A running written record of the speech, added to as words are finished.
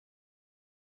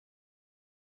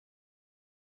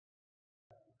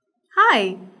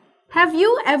Hi, have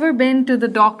you ever been to the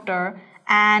doctor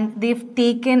and they've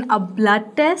taken a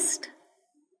blood test?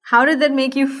 How did that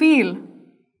make you feel?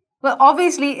 Well,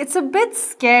 obviously, it's a bit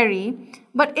scary,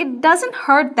 but it doesn't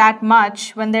hurt that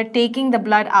much when they're taking the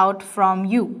blood out from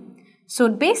you. So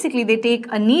basically, they take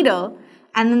a needle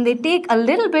and then they take a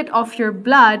little bit of your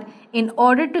blood in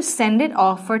order to send it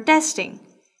off for testing.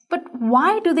 But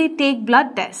why do they take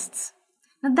blood tests?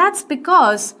 Now that's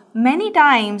because many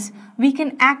times we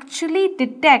can actually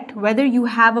detect whether you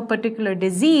have a particular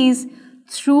disease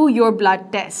through your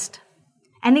blood test.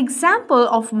 An example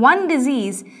of one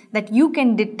disease that you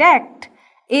can detect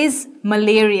is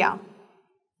malaria.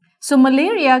 So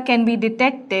malaria can be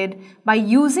detected by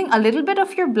using a little bit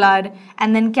of your blood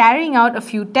and then carrying out a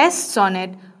few tests on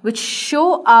it which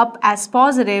show up as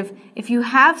positive if you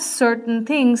have certain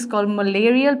things called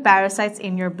malarial parasites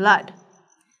in your blood.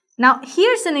 Now,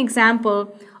 here's an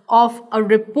example of a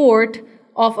report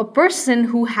of a person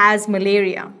who has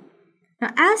malaria.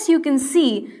 Now, as you can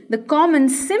see, the common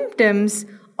symptoms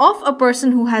of a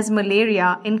person who has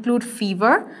malaria include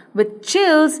fever with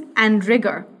chills and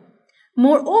rigor.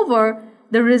 Moreover,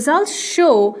 the results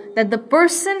show that the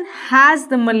person has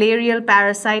the malarial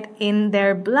parasite in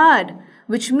their blood,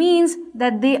 which means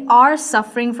that they are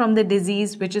suffering from the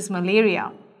disease which is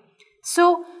malaria.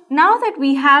 So, now that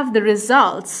we have the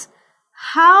results,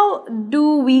 how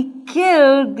do we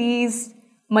kill these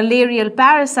malarial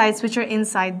parasites which are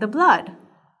inside the blood?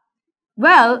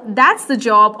 Well, that's the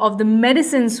job of the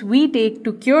medicines we take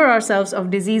to cure ourselves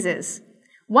of diseases.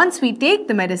 Once we take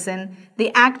the medicine,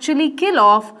 they actually kill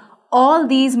off all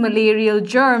these malarial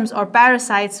germs or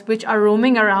parasites which are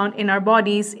roaming around in our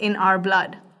bodies, in our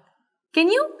blood. Can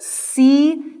you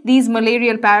see these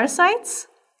malarial parasites?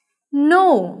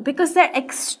 No, because they're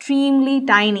extremely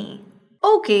tiny.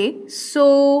 Okay,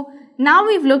 so now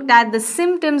we've looked at the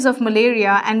symptoms of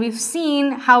malaria and we've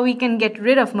seen how we can get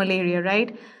rid of malaria,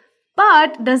 right?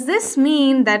 But does this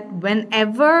mean that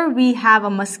whenever we have a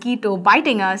mosquito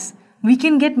biting us, we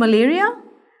can get malaria?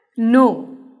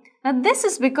 No. Now this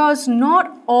is because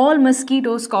not all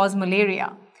mosquitoes cause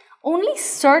malaria. Only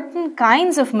certain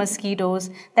kinds of mosquitoes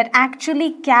that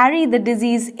actually carry the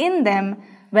disease in them,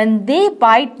 when they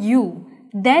bite you,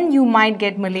 then you might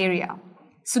get malaria.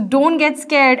 So don't get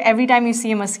scared every time you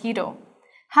see a mosquito.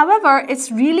 However,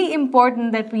 it's really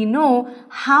important that we know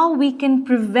how we can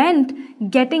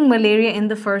prevent getting malaria in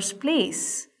the first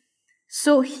place.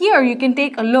 So here you can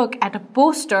take a look at a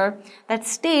poster that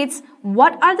states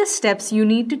what are the steps you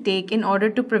need to take in order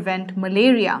to prevent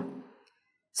malaria.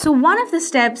 So one of the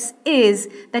steps is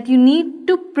that you need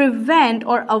to prevent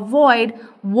or avoid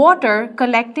water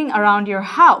collecting around your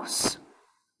house.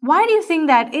 Why do you think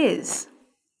that is?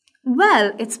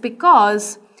 Well, it's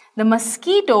because the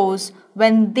mosquitoes,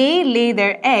 when they lay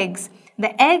their eggs,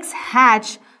 the eggs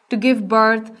hatch to give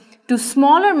birth to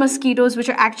smaller mosquitoes which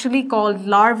are actually called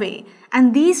larvae.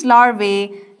 And these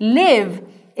larvae live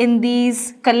in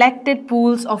these collected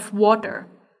pools of water.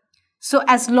 So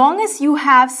as long as you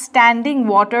have standing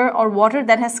water or water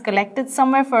that has collected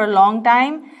somewhere for a long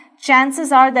time,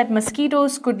 chances are that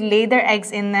mosquitoes could lay their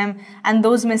eggs in them and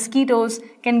those mosquitoes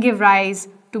can give rise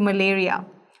to malaria.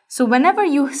 So whenever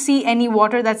you see any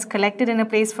water that's collected in a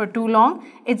place for too long,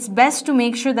 it's best to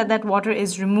make sure that that water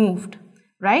is removed,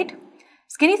 right?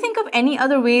 So can you think of any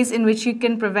other ways in which you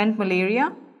can prevent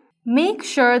malaria? Make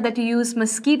sure that you use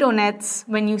mosquito nets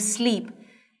when you sleep,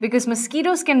 because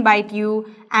mosquitoes can bite you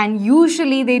and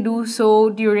usually they do so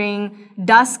during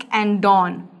dusk and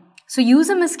dawn. So use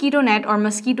a mosquito net or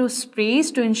mosquito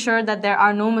sprays to ensure that there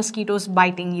are no mosquitoes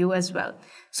biting you as well.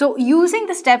 So using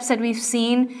the steps that we've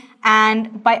seen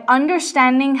and by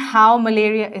understanding how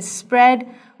malaria is spread,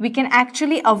 we can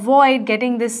actually avoid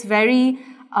getting this very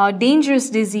dangerous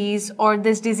disease or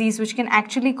this disease which can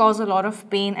actually cause a lot of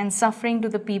pain and suffering to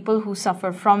the people who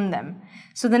suffer from them.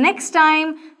 So the next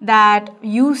time that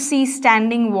you see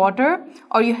standing water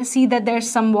or you see that there's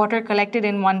some water collected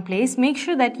in one place, make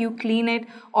sure that you clean it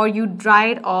or you dry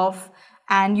it off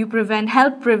and you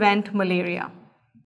help prevent malaria.